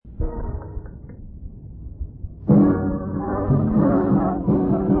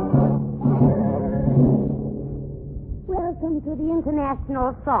Welcome to the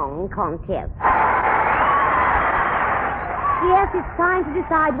International Song Contest. Yes, it's time to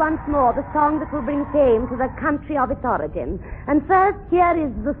decide once more the song that will bring fame to the country of its origin. And first, here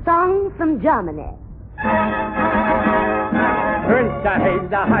is the song from Germany.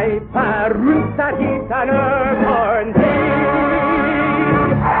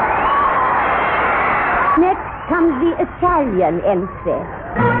 Next comes the Italian entry.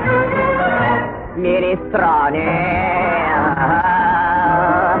 Minestrone,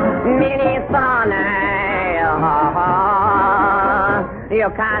 you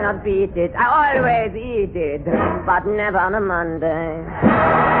cannot beat it. I always eat it, but never on a Monday.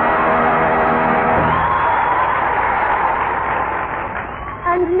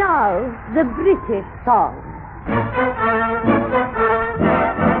 And now, the British song.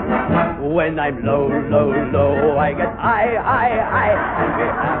 When I'm low, low, low, I get high, high, high. And we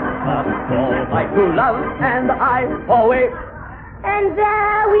have a soul like true love, and I always. And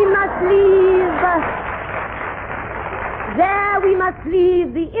there we must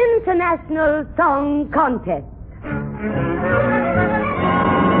leave the International Song Contest.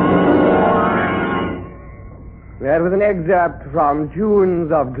 That was an excerpt from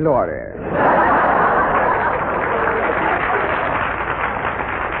Tunes of Glory.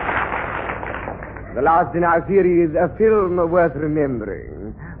 The last in our series, A Film Worth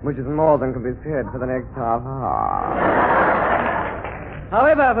Remembering, which is more than can be said for the next half hour.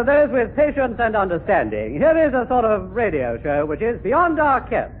 However, for those with patience and understanding, here is a sort of radio show which is beyond our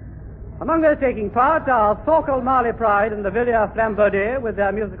ken. Among those taking part are Thorkel Marley Pride and the Villiers Flambeaudet with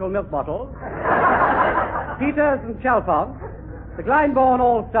their musical milk bottles, Peters and Chalfont, the Glyndebourne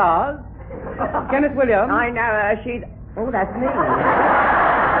All-Stars, Kenneth Williams. I know her. She's... Oh, that's me.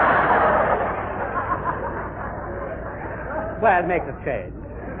 Well, it makes a change.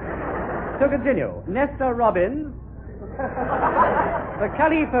 To continue, Nestor Robbins, the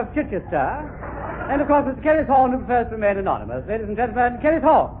Caliph of Chichester, and, of course, Mr. Kenneth Horne, who prefers to remain anonymous. Ladies and gentlemen, Kenneth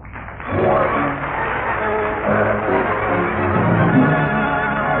Horne.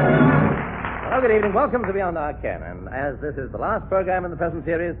 Hello, good evening. Welcome to Beyond Our Ken. And as this is the last program in the present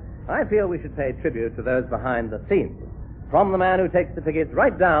series, I feel we should pay tribute to those behind the scenes, from the man who takes the tickets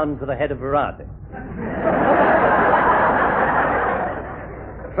right down to the head of variety.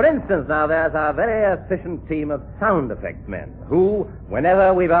 For instance, now, there's our very efficient team of sound effects men who,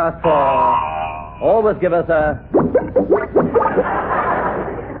 whenever we've asked for, always give us a...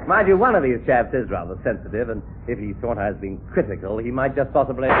 Mind you, one of these chaps is rather sensitive, and if he thought I was being critical, he might just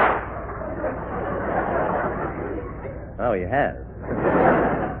possibly... Oh, he has.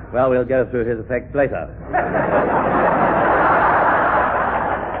 Well, we'll go through his effects later.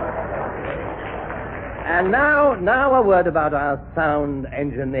 And now a word about our sound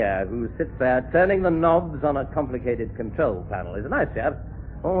engineer who sits there turning the knobs on a complicated control panel. He's a nice chap.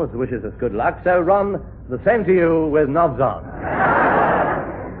 Always wishes us good luck. So, Ron, the same to you with knobs on.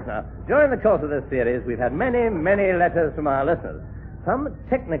 Now, during the course of this series, we've had many, many letters from our listeners. Some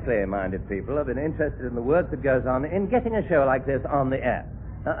technically minded people have been interested in the work that goes on in getting a show like this on the air.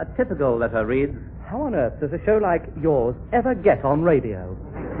 Now, a typical letter reads, How on earth does a show like yours ever get on radio?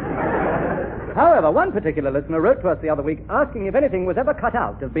 However, one particular listener wrote to us the other week asking if anything was ever cut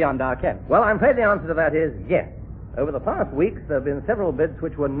out of Beyond Our Ken. Well, I'm afraid the answer to that is yes. Over the past weeks, there have been several bits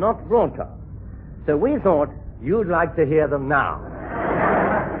which were not broadcast. So we thought you'd like to hear them now.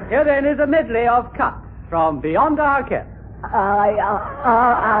 Here then is a medley of cuts from Beyond Our Ken.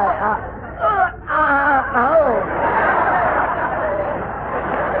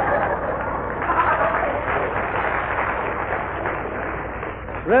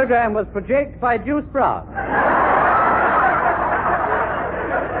 Program was projected by Juice Brown.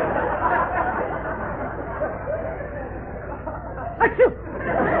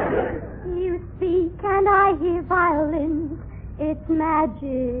 You speak and I hear violins. It's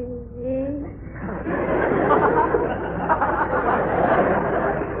magic.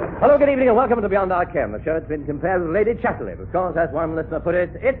 Hello, good evening, and welcome to Beyond Our Ken, the show that's been compared with Lady Chatterley, because, as one listener put it,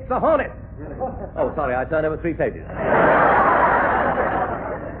 it's the Hornet. Oh, sorry, I turned over 3 pages.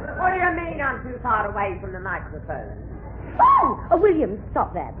 What do you mean I'm too far away from the microphone? Oh, William,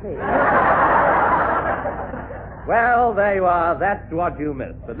 stop there, please. Well, there you are. That's what you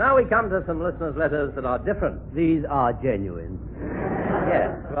missed. But now we come to some listeners' letters that are different. These are genuine.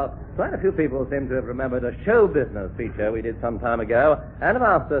 Yes, well, quite a few people seem to have remembered a show business feature we did some time ago and have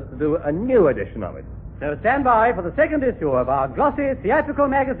asked us to do a new edition of it. So stand by for the second issue of our glossy theatrical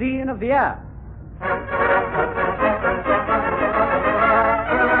magazine of the year.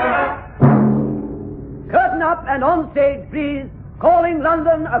 Curtain up and on stage, please. Calling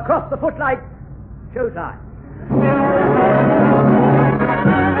London across the footlights. Showtime.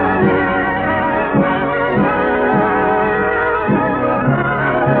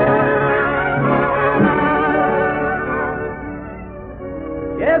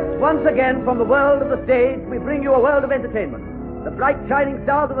 Yes, once again, from the world of the stage, we bring you a world of entertainment. The bright, shining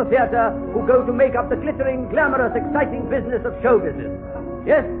stars of the theatre who go to make up the glittering, glamorous, exciting business of show business.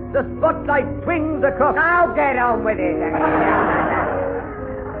 Yes, the spotlight swings across... Now get on with it.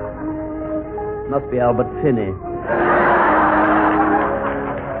 Must be Albert Finney.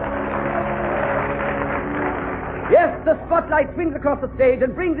 Yes, the spotlight swings across the stage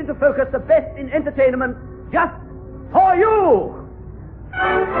and brings into focus the best in entertainment just for you.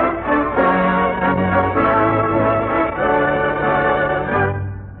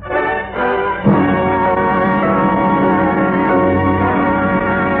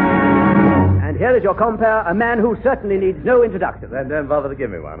 And here is your compere, a man who certainly needs no introduction. Then don't bother to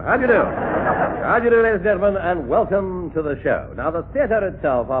give me one. How do you do? How do you do, ladies and gentlemen, and welcome to the show. Now, the theatre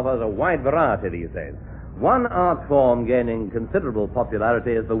itself offers a wide variety these days. One art form gaining considerable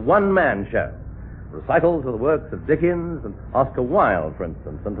popularity is the one-man show. Recitals of the works of Dickens and Oscar Wilde, for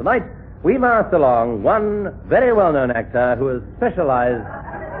instance. And tonight, we marched along one very well-known actor who has specialized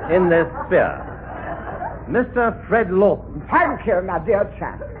in this sphere. Mr. Fred Lawton. Thank you, my dear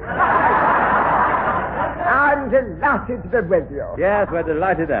chap. I'm delighted to be with you. Yes, we're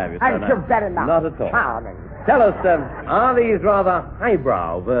delighted to have you, sir. Thank you very much. Not at all. Charming. Tell us, are these rather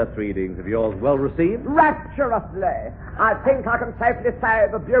highbrow verse readings of yours well received? Rapturously. I think I can safely say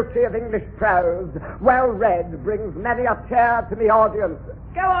the beauty of English prose, well read, brings many a tear to the audience.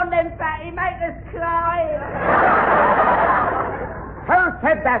 Go on then, Fatty, make us cry. Who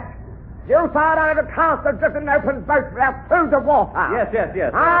said that? You thought I would cast a driven open boat out through the water. Yes.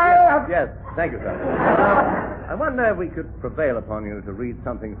 Yes, thank you, sir. I wonder if we could prevail upon you to read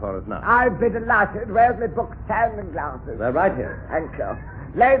something for us now. I'd be delighted. Where's my book, stand and glasses? They're right here. Thank you.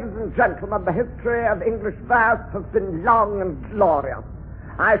 Ladies and gentlemen, the history of English verse has been long and glorious.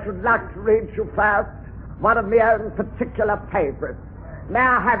 I should like to read you first one of my own particular favorites. May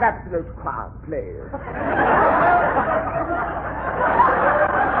I have absolute quiet, please?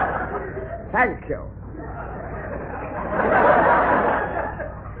 Thank you.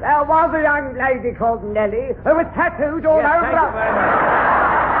 There was a young lady called Nellie who was tattooed all over. Thank you very much.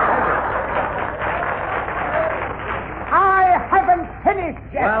 I haven't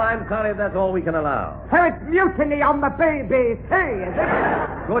finished yet. Well, I'm sorry if that's all we can allow. So it's mutiny on the BBC, is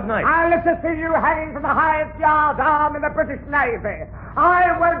it? Good night. I'll live to see you hanging from the highest yard arm in the British Navy.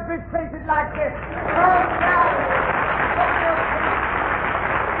 I won't be treated like this.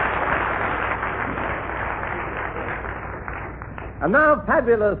 And now,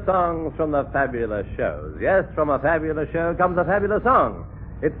 fabulous songs from the fabulous shows. Yes, from a fabulous show comes a fabulous song.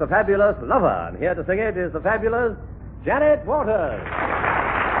 It's the fabulous Lover, and here to sing it is the fabulous Janet Waters.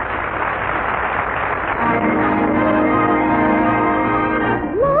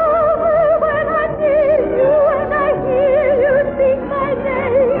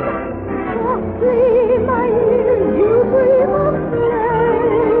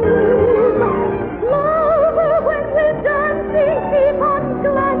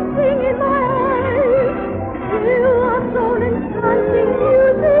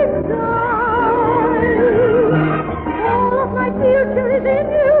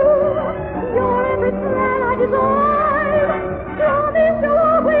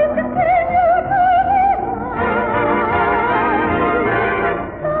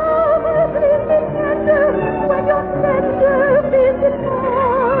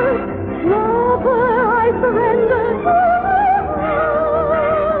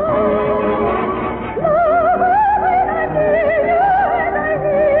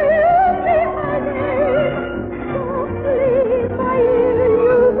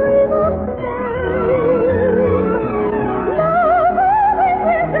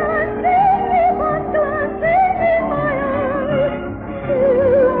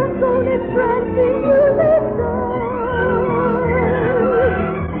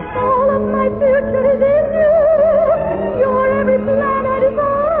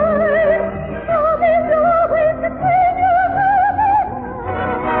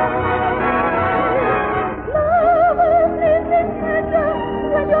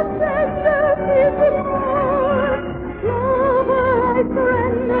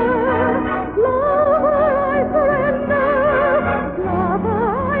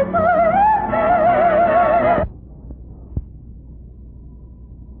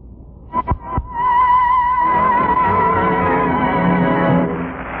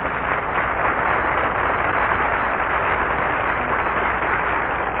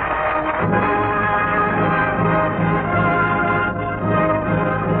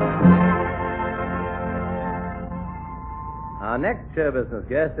 show business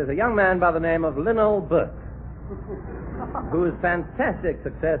guest is a young man by the name of Lionel Burt, whose fantastic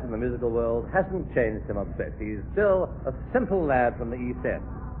success in the musical world hasn't changed him a bit. He's still a simple lad from the East End.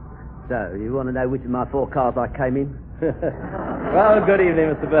 So, you want to know which of my 4 cars I came in? Well, good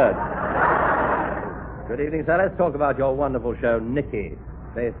evening, Mr. Burt. Good evening, sir. Let's talk about your wonderful show, Nicky,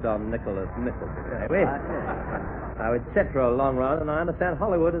 based on Nicholas Mississippi. Now, it's set for a long run, and I understand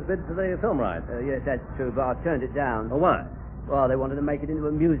Hollywood has bid for the film rights. Yes, that's true, but I turned it down. Oh, why? Well, they wanted to make it into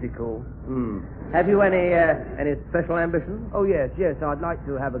a musical. Have you any special ambitions? Oh, yes. I'd like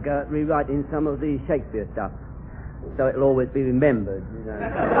to have a go at rewriting some of the Shakespeare stuff, so it'll always be remembered, you know.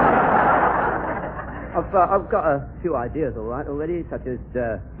 I've got a few ideas, all right, already, such as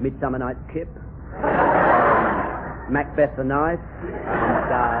Midsummer Night's Kip, Macbeth the Knife,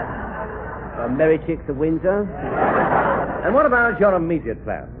 and Merry Chicks of Windsor. And what about your immediate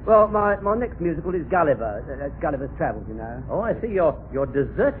plans? Well, my next musical is Gulliver. That's Gulliver's Travels, you know. Oh, I see. You're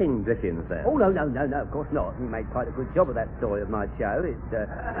deserting Dickens then. Oh, no, of course not. He made quite a good job of that story of my show. It's just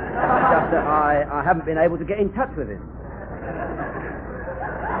that I haven't been able to get in touch with him.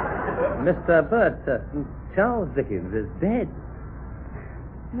 Mr. Burt, Charles Dickens is dead.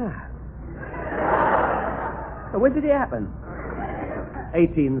 No. Well, when did it happen?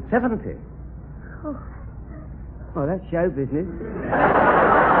 1870. Oh, that's show business.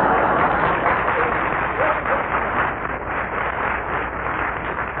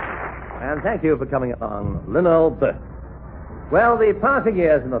 And thank you for coming along, Lionel Burt. Well, the passing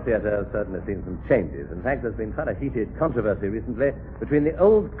years in the theatre have certainly seen some changes. In fact, there's been quite a heated controversy recently between the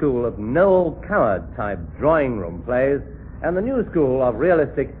old school of Noel Coward-type drawing-room plays and the new school of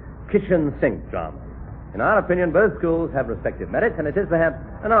realistic kitchen sink drama. In our opinion, both schools have respective merits, and it is perhaps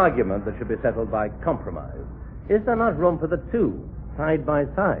an argument that should be settled by compromise. Is there not room for the two, side by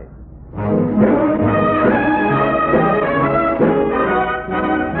side?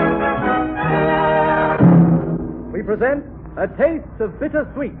 We present A Taste of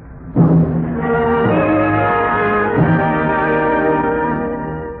Bittersweet.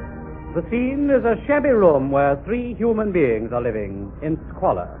 The scene is a shabby room where 3 human beings are living in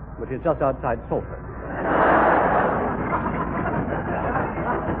squalor, which is just outside Salford.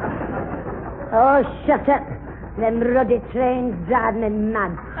 Oh, shut up. Them ruddy trains drive me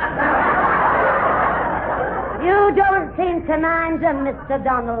mad. You don't seem to mind them, Mr.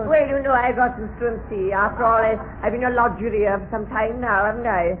 Donald. Well, you know, I got some swim sea. After all, I've been a lodger here for some time now, haven't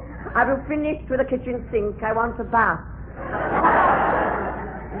I? I've finished with the kitchen sink. I want a bath.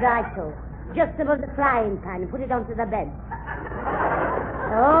 Righto. Just above the frying pan. Put it onto the bed.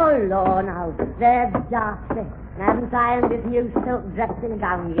 Oh, Lord, now. There's Darcy. I haven't ironed his new silk dressing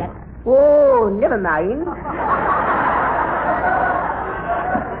gown yet. Oh, never mind.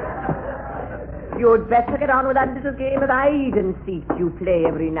 You'd better get on with that little game of hide and seek you play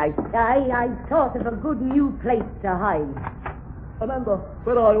every night. I thought of a good new place to hide. Amanda,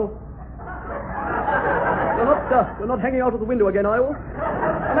 where are you? You're not hanging out of the window again, are you?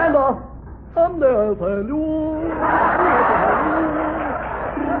 Amanda! Come there, I'll tell you.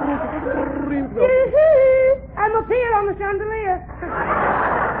 I'm up here on the chandelier.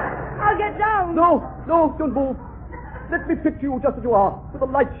 I'll get down. No, don't move. Let me picture you just as you are, with the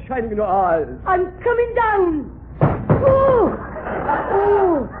light shining in your eyes. I'm coming down. Ooh,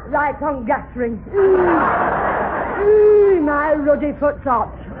 right on gas ring. My ruddy foot's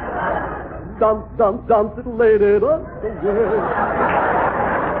hot. Dance, little lady, dance away.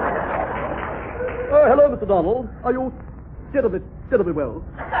 Hello, Mr. Donald. Are you terribly well?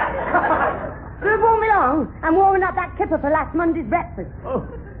 Don't warm me long. I'm warming up that kipper for last Monday's breakfast. Oh,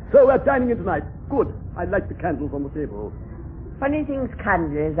 so we're dining in tonight. Good. I like the candles on the table. Funny things,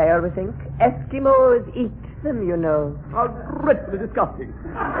 candles, I always think. Eskimos eat them, you know. How dreadfully disgusting.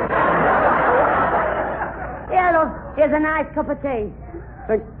 Here, look. Here's a nice cup of tea.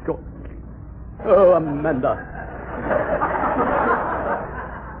 Thank God. Oh, Amanda.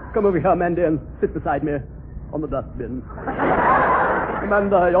 Come over here, Amanda, and sit beside me on the dustbin.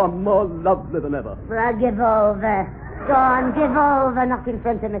 Amanda, you're more lovely than ever. Well, give over. Go on, give over, not in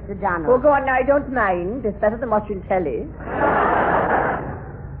front of Mr. Donald. Oh, go on now, I don't mind. It's better than watching telly.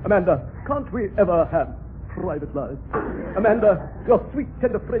 Amanda, can't we ever have private lives? Amanda, your sweet,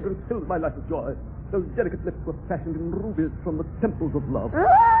 tender fragrance fills my life with joy. Those delicate lips were fashioned in rubies from the temples of love. Oh,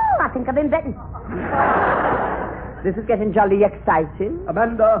 I think I've been bitten. This is getting jolly exciting.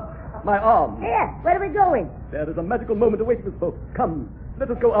 Amanda, my arm. Here, where are we going? There is a magical moment awaiting us both. Come,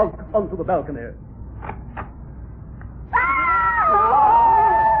 let us go out onto the balcony.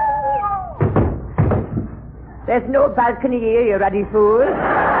 There's no balcony here, you ruddy fool.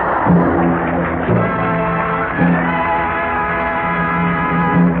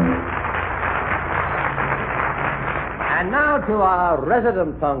 to our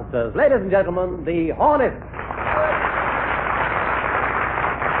resident songsters. Ladies and gentlemen, the Hornets.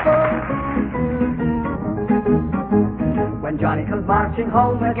 When Johnny comes marching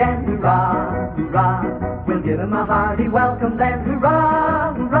home again, hurrah, hurrah, we'll give him a hearty welcome then,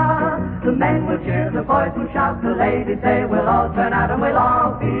 hurrah, hurrah. The men will cheer, the boys will shout, the ladies they will all turn out and we'll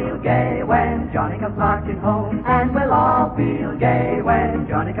all feel gay when Johnny comes marching home. And we'll all feel gay when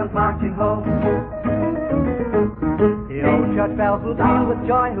Johnny comes marching home. The old church bells will peal with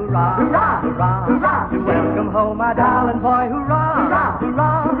joy, hurrah, hurrah, hurrah, hurrah. To welcome home my darling boy, hurrah, hurrah,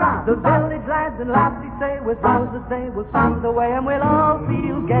 hurrah, hurrah. The village lads and lasses say, with roses they will sing the way, and we'll all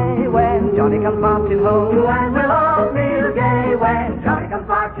feel gay when Johnny comes marching home. And we'll all feel gay when Johnny comes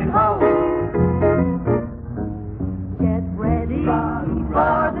marching home. Get ready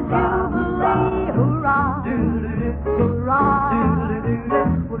for the Jubilee, hurrah, hurrah,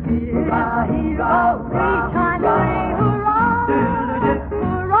 we'll give a hero 3 times 3, hurrah,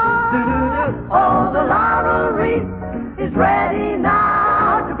 hurrah. Oh, the laurel wreath is ready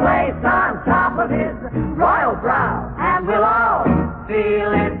now to place on top of his royal brow, and we'll all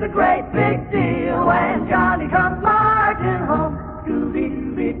feel it's a great big deal when Johnny comes marching home.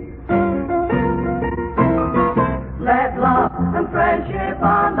 Doo-dee-doo-dee. Let love and friendship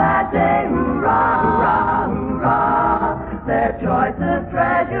on that day, hurrah, hurrah, hurrah, their choicest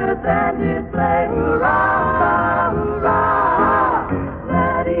treasures then display, hurrah, hurrah.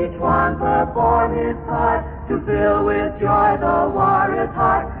 Let each one perform his part to fill with joy the warrior's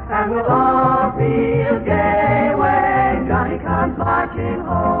heart, and we'll all feel gay when Johnny comes marching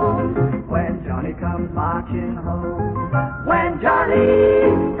home. When Johnny comes marching home. When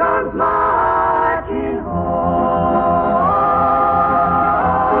Johnny comes marching home.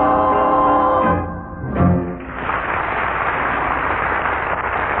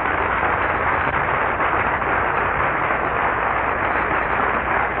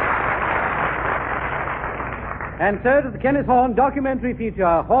 And so to the Kenneth Horne documentary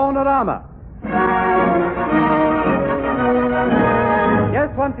feature, Hornorama. Yes,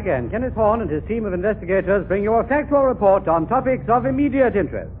 once again, Kenneth Horne and his team of investigators bring you a factual report on topics of immediate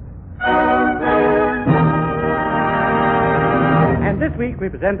interest. And this week we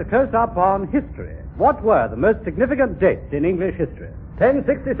present a close-up on history. What were the most significant dates in English history?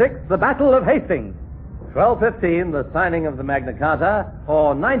 1066, the Battle of Hastings. 1215, the signing of the Magna Carta.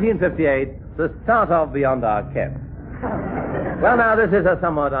 Or 1958, the start of Beyond Our Ken. Well, now, this is a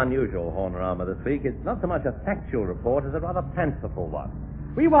somewhat unusual Hornorama this week. It's not so much a factual report as a rather fanciful one.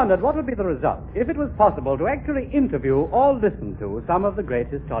 We wondered what would be the result if it was possible to actually interview or listen to some of the great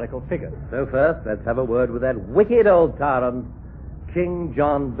historical figures. So first, let's have a word with that wicked old tyrant, King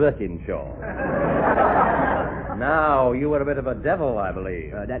John Birkinshaw. Now, you were a bit of a devil, I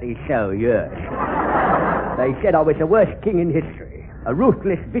believe. That is so, yes. They said I was the worst king in history. A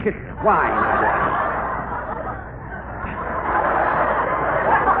ruthless, vicious swine.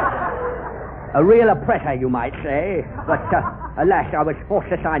 A real oppressor, you might say. But, alas, I was forced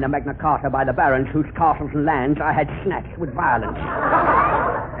to sign a Magna Carta by the barons whose castles and lands I had snatched with violence.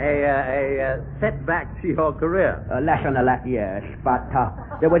 A setback to your career. Less and a lap, yes. But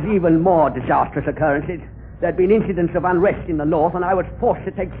there was even more disastrous occurrences. There had been incidents of unrest in the north, and I was forced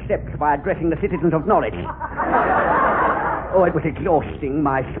to take steps by addressing the citizens of Norwich. Oh, it was exhausting.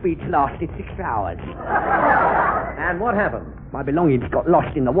 My speech lasted 6 hours. And what happened? My belongings got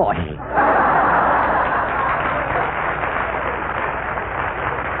lost in the wash.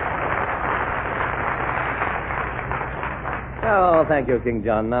 Oh, thank you, King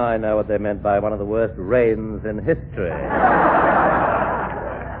John. Now I know what they meant by one of the worst reigns in history.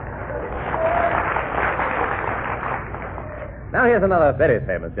 Now here's another very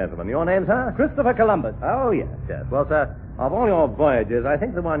famous gentleman. Your name, sir? Christopher Columbus. Oh, yes, yes. Well, sir, of all your voyages, I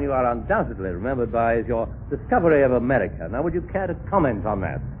think the one you are undoubtedly remembered by is your discovery of America. Now, would you care to comment on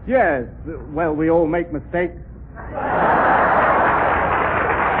that? Yes. Well, we all make mistakes.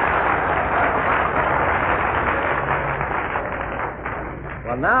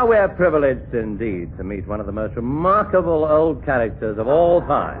 Well, now we're privileged indeed to meet one of the most remarkable old characters of all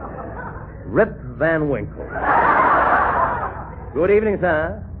time, Rip Van Winkle. Good evening,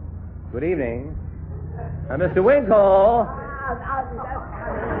 sir. Good evening. Mr. Winkle.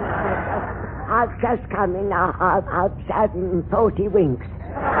 I've just come in. I've 740 winks.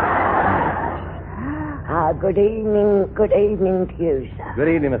 Good evening to you, sir. Good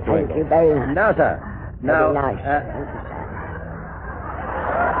evening, Mr. Winkle. Thank you very much. Now, sir. Very nice.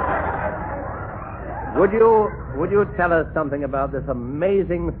 Would you tell us something about this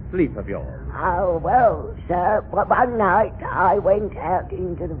amazing sleep of yours? Oh, well, sir, one night I went out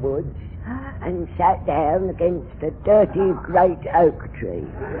into the woods and sat down against a dirty great oak tree.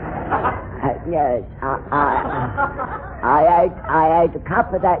 Yes, I ate a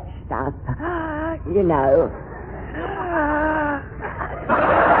cup of that stuff, you know.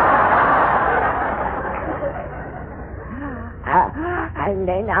 And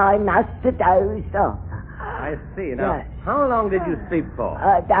then I must have dozed off. I see. Now, Yes. how long did you sleep for?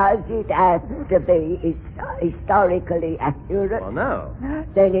 Does it have to be historically accurate? Well, no.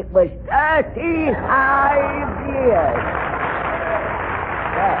 Then it was 35 years.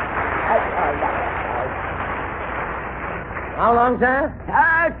 How long, sir?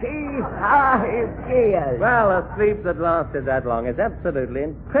 35 years. Well, a sleep that lasted that long is absolutely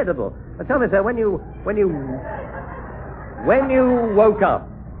incredible. Now, tell me, sir, when you woke up,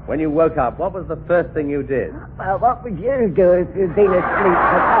 what was the first thing you did? Well, what would you do if you'd been asleep for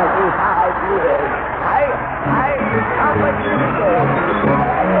 35 years? What would you do?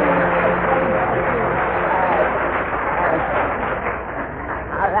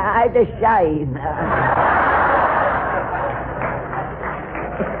 I'd a shame.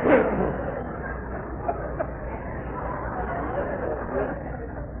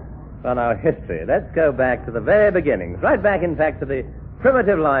 Well, now, history. Let's go back to the very beginnings. Right back, in fact, to the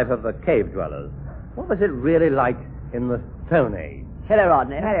primitive life of the cave dwellers. What was it really like in the Stone Age? Hello,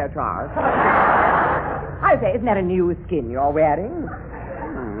 Rodney. Hello, Charles. I say, isn't that a new skin you're wearing?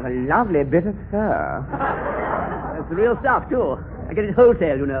 A lovely bit of fur. It's the real stuff, too. I get it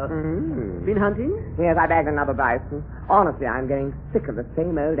wholesale, you know. Been hunting? Yes, I bagged another bison. Honestly, I'm getting sick of the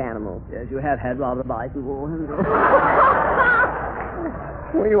same old animals. Yes, you have had rather a bison war.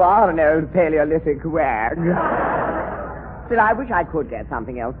 Well, you are an old Paleolithic wag. Still, I wish I could get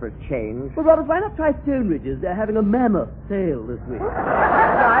something else for a change. Well, Robert, why not try Stone Ridges? They're having a mammoth sale this week.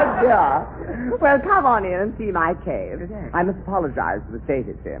 Right, dear. Well, come on in and see my cave. I must apologize for the state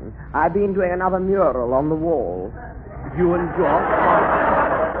it's in. I've been doing another mural on the wall. You and Jock?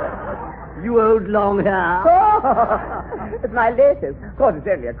 You old long hair. It's my latest. Of course, it's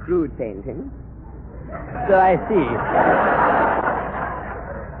only a crude painting. So I see.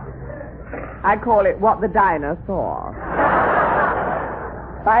 I call it What the Diner Saw.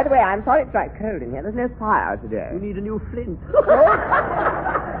 By the way, I'm sorry it's quite cold in here. There's no fire today. You need a new flint.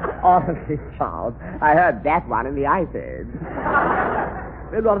 Honestly, Charles, I heard that one in the Ice Age.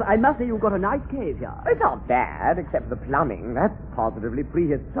 Well, Robert, I must say you've got a nice cave here. It's not bad, except the plumbing. That's positively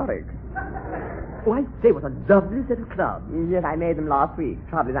prehistoric. Oh, I say, what a lovely set of clubs. Yes, I made them last week.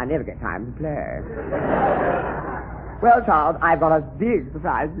 Trouble is, I never get time to play. Well, Charles, I've got a big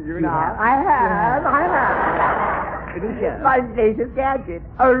surprise for you now. I have. My latest gadget,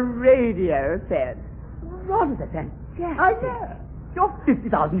 a radio set. Robert, that's fantastic. I know. You're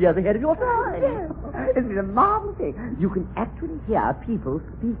 50,000 years ahead of your time. Isn't it a marvelous thing? You can actually hear people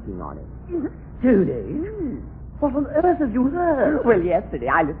speaking on it. Stone Age? What on earth have you heard? Well, yesterday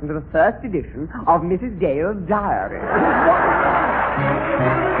I listened to the first edition of Mrs. Dale's diary.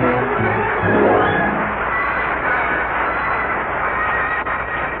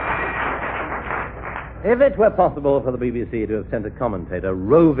 If it were possible for the BBC to have sent a commentator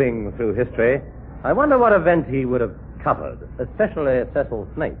roving through history, I wonder what event he would have covered, especially Cecil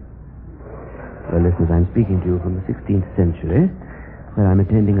Snape. Well, listeners, I'm speaking to you from the 16th century, where I'm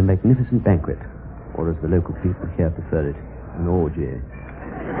attending a magnificent banquet, or as the local people here prefer it, an orgy.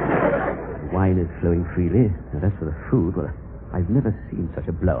 The wine is flowing freely, and as for the food, well, I've never seen such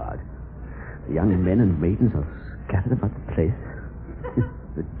a blowout. The young men and maidens are scattered about the place.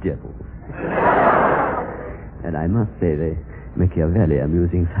 The devil. And I must say, they make a very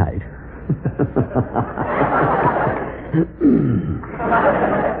amusing sight.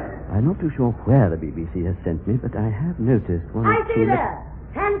 I'm not too sure where the BBC has sent me, but I have noticed one or I two... say there,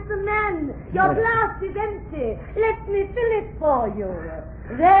 handsome man, your glass is empty. Let me fill it for you.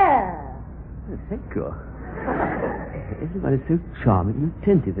 There. Thank you. Everyone is so charming and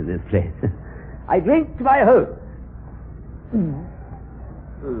attentive in this place. I drink to my host.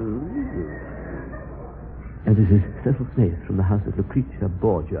 And this is Cecil Snaith from the house of Lucrezia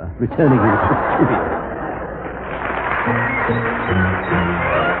Borgia, returning in the studio.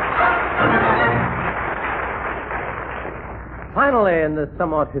 Finally, in this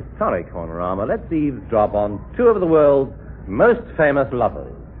somewhat historic Cornerama, let's eavesdrop on two of the world's most famous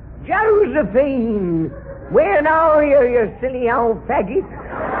lovers. Josephine! Where are you, you silly old faggot?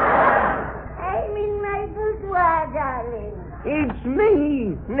 I'm in my boudoir, darling. It's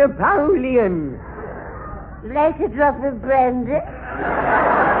me, Napoleon. Like a drop of brandy?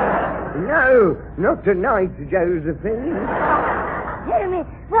 No, not tonight, Josephine. Tell me,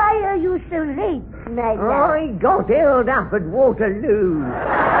 why are you so late, my love? I got held up at Waterloo.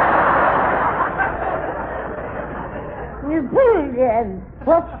 Napoleon,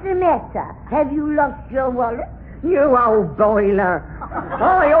 what's the matter? Have you lost your wallet? You old boiler.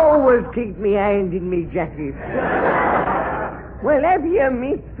 I always keep me hand in me jacket. Well, have you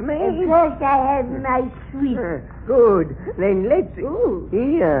missed me? Of course I have my sweet. Good. Then let's... Ooh.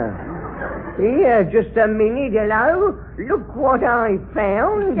 Here, just a minute. Hello. Look what I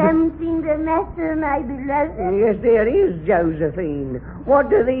found. Something the matter, my beloved? Yes, there is, Josephine.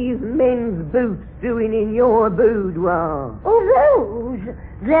 What are these men's boots doing in your boudoir? Oh, those.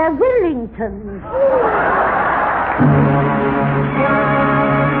 They're Wellingtons.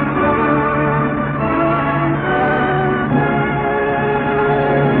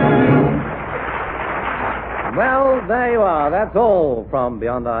 Well, there you are. That's all from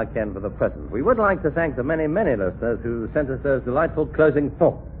Beyond Our Ken for the present. We would like to thank the many, many listeners who sent us those delightful closing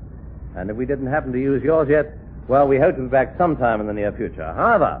thoughts. And if we didn't happen to use yours yet, well, we hope to be back sometime in the near future.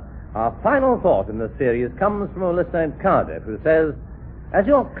 However, our final thought in this series comes from a listener in Cardiff who says, as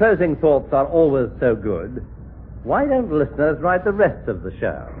your closing thoughts are always so good, why don't listeners write the rest of the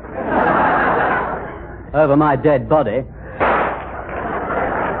show? Over my dead body.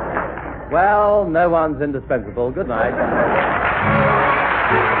 Well, no one's indispensable. Good night.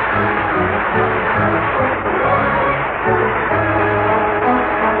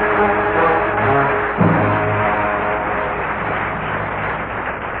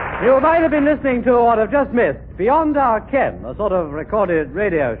 You might have been listening to or have just missed Beyond Our Ken, a sort of recorded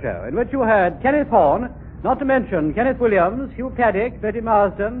radio show in which you heard Kenneth Horne, not to mention Kenneth Williams, Hugh Paddick, Betty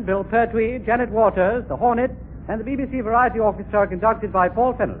Marsden, Bill Pertwee, Janet Waters, the Hornet, and the BBC Variety Orchestra conducted by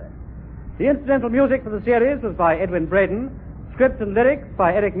Paul Fennelly. The incidental music for the series was by Edwin Braden, script and lyrics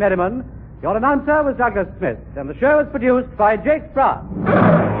by Eric Merriman. Your announcer was Douglas Smith, and the show was produced by Jake Brown.